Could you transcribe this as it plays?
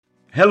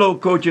Hello,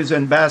 coaches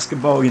and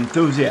basketball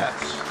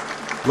enthusiasts.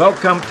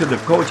 Welcome to the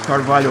Coach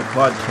Carvalho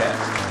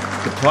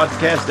podcast, the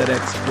podcast that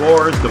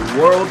explores the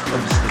world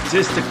of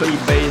statistically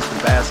based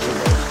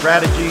basketball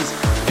strategies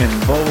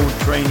and bold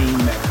training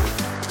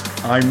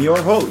methods. I'm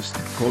your host,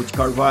 Coach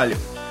Carvalho,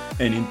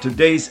 and in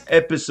today's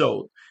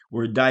episode,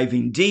 we're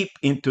diving deep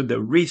into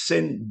the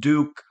recent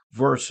Duke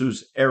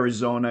versus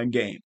Arizona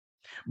game.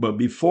 But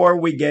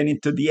before we get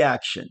into the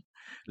action,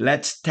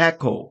 let's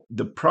tackle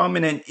the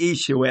prominent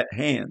issue at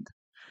hand: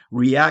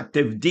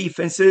 reactive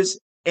defenses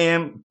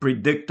and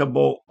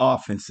predictable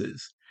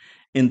offenses.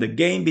 In the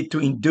game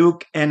between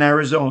Duke and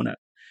Arizona,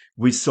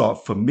 we saw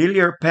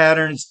familiar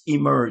patterns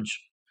emerge.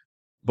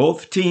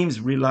 Both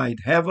teams relied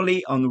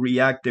heavily on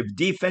reactive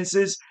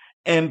defenses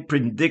and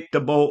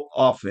predictable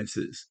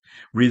offenses,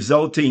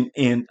 resulting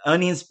in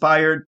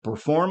uninspired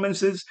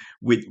performances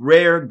with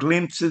rare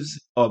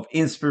glimpses of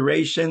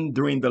inspiration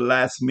during the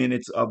last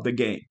minutes of the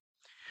game.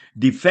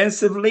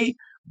 Defensively,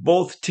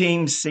 both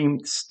teams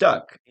seemed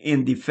stuck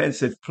in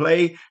defensive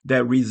play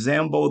that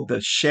resembled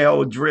the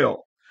shell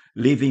drill,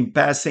 leaving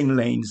passing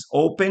lanes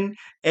open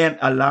and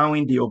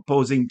allowing the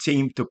opposing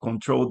team to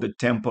control the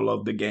tempo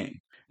of the game.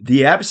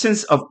 The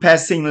absence of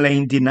passing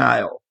lane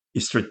denial,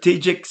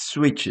 strategic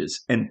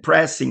switches, and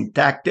pressing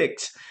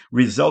tactics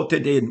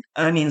resulted in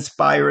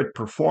uninspired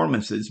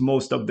performances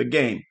most of the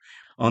game.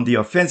 On the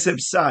offensive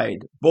side,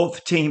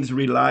 both teams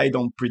relied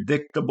on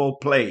predictable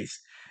plays,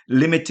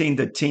 limiting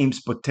the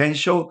team's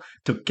potential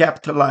to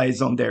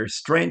capitalize on their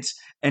strengths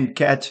and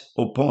catch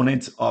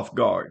opponents off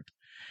guard.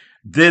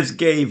 This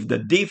gave the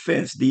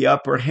defense the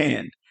upper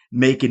hand,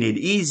 making it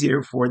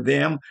easier for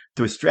them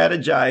to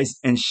strategize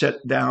and shut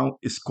down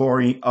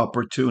scoring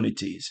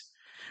opportunities.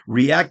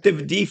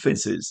 Reactive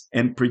defenses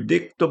and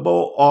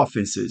predictable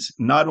offenses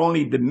not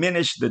only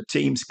diminish the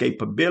team's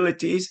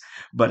capabilities,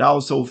 but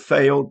also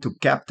fail to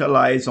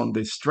capitalize on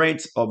the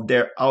strengths of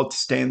their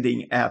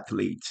outstanding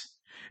athletes.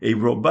 A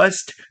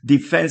robust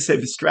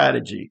defensive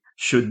strategy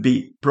should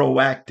be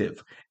proactive,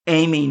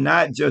 aiming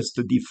not just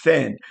to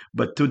defend,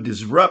 but to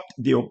disrupt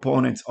the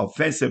opponent's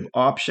offensive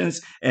options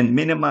and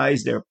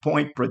minimize their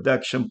point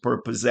production per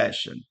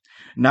possession.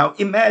 Now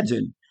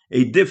imagine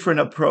a different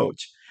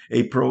approach,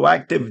 a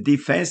proactive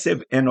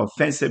defensive and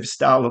offensive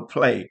style of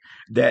play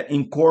that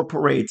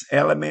incorporates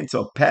elements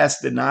of pass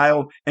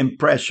denial and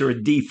pressure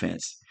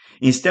defense.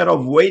 Instead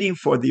of waiting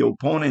for the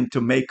opponent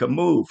to make a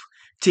move,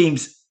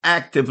 teams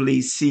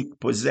actively seek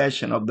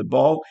possession of the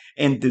ball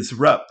and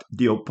disrupt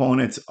the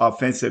opponent's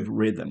offensive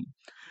rhythm.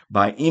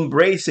 By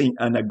embracing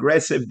an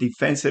aggressive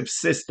defensive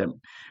system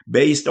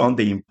based on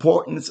the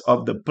importance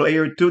of the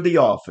player to the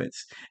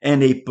offense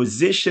and a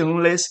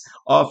positionless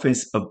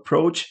offense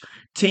approach,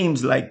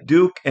 teams like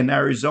Duke and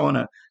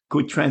Arizona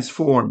could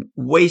transform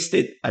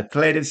wasted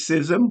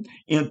athleticism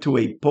into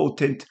a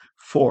potent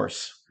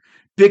force.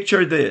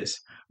 Picture this: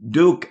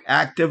 Duke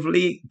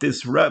actively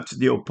disrupts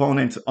the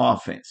opponent's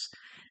offense,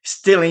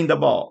 stealing the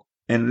ball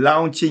and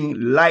launching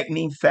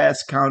lightning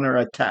fast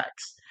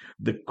counterattacks.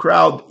 The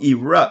crowd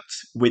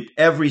erupts with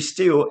every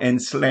steal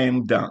and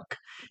slam dunk.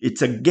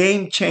 It's a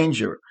game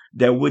changer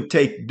that would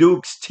take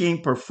Duke's team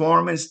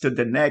performance to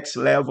the next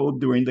level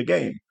during the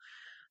game.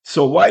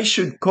 So, why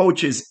should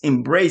coaches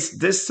embrace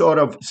this sort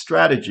of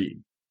strategy?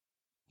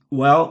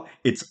 Well,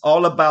 it's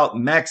all about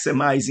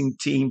maximizing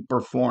team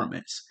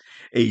performance.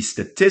 A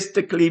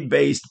statistically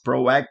based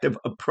proactive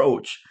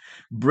approach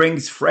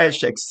brings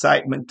fresh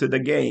excitement to the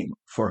game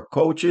for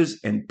coaches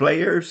and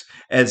players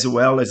as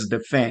well as the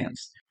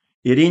fans.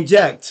 It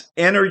injects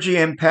energy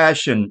and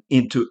passion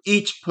into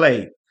each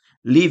play,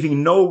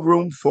 leaving no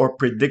room for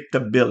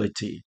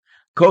predictability.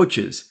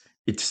 Coaches,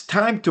 it's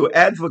time to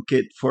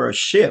advocate for a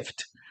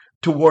shift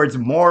towards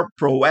more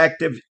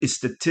proactive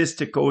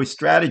statistical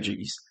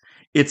strategies.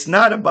 It's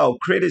not about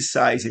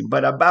criticizing,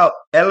 but about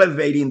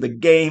elevating the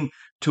game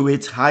to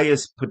its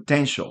highest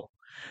potential.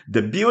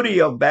 The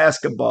beauty of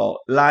basketball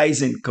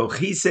lies in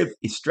cohesive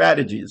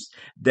strategies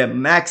that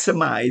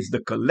maximize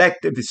the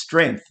collective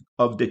strength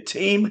of the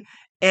team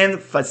and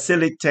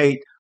facilitate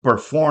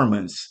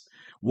performance.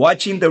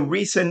 Watching the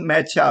recent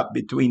matchup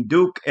between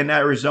Duke and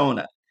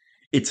Arizona,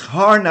 it's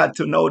hard not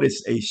to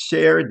notice a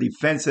shared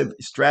defensive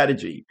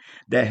strategy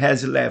that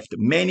has left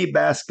many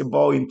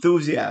basketball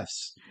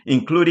enthusiasts,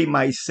 including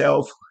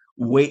myself,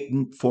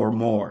 waiting for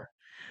more.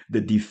 The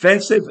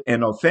defensive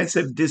and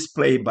offensive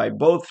display by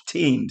both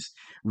teams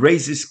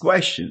raises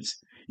questions,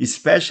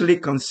 especially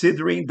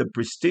considering the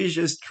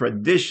prestigious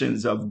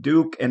traditions of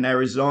Duke and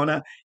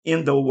Arizona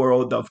in the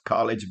world of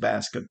college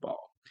basketball.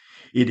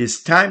 It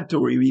is time to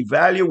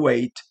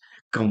reevaluate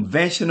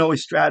conventional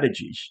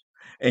strategies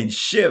and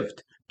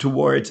shift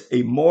towards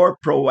a more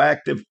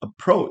proactive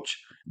approach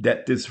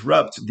that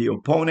disrupts the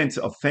opponent's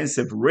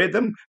offensive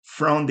rhythm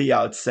from the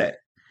outset.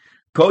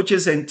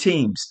 Coaches and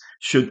teams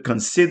should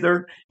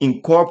consider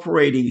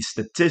incorporating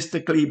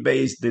statistically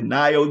based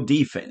denial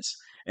defense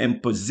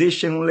and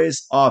positionless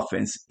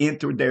offense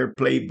into their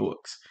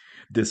playbooks.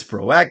 This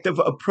proactive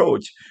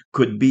approach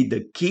could be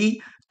the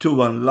key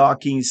to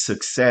unlocking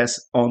success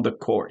on the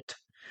court.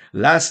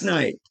 Last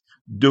night,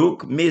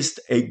 Duke missed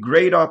a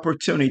great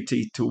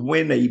opportunity to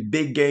win a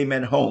big game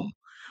at home,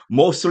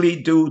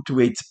 mostly due to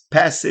its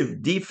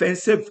passive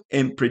defensive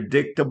and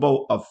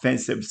predictable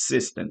offensive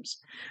systems.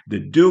 The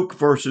Duke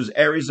versus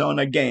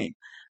Arizona game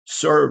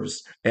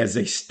serves as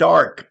a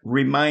stark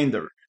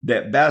reminder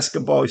that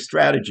basketball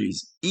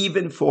strategies,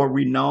 even for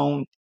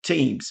renowned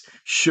teams,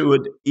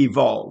 should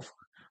evolve.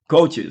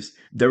 Coaches,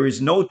 there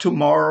is no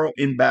tomorrow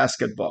in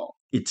basketball.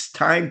 It's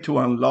time to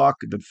unlock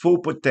the full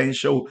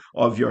potential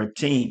of your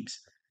teams.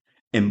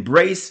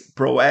 Embrace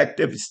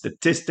proactive,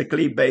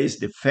 statistically based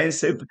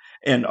defensive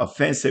and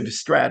offensive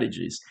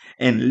strategies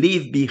and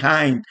leave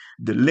behind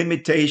the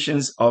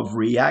limitations of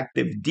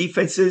reactive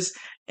defenses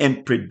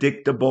and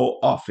predictable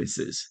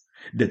offenses.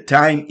 The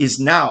time is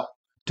now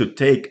to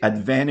take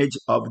advantage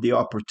of the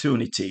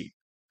opportunity.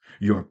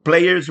 Your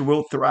players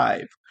will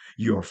thrive,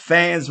 your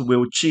fans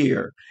will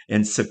cheer,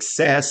 and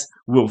success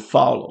will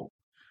follow.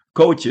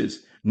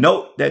 Coaches,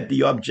 note that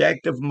the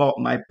objective of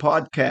my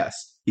podcast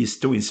is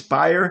to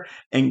inspire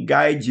and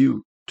guide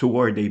you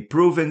toward a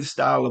proven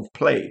style of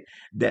play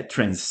that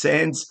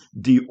transcends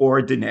the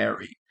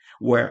ordinary,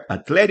 where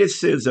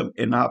athleticism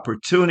and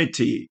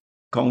opportunity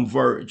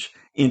converge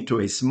into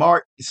a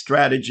smart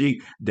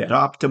strategy that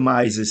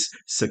optimizes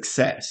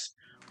success.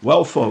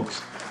 Well,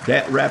 folks,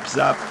 that wraps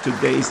up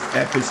today's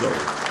episode.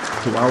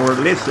 To our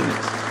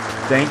listeners,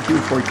 thank you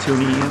for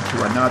tuning in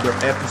to another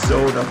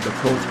episode of the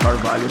Coach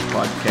Carvalho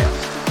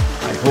podcast.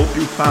 I hope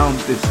you found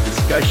this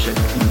discussion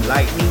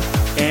enlightening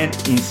and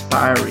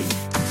inspiring.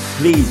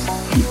 Please,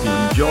 if you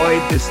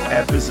enjoyed this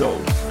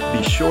episode,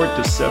 be sure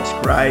to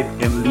subscribe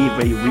and leave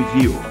a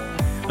review.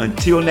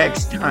 Until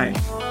next time,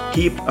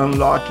 keep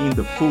unlocking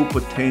the full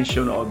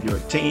potential of your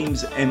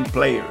teams and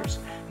players.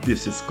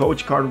 This is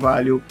Coach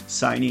Carvalho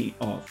signing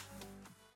off.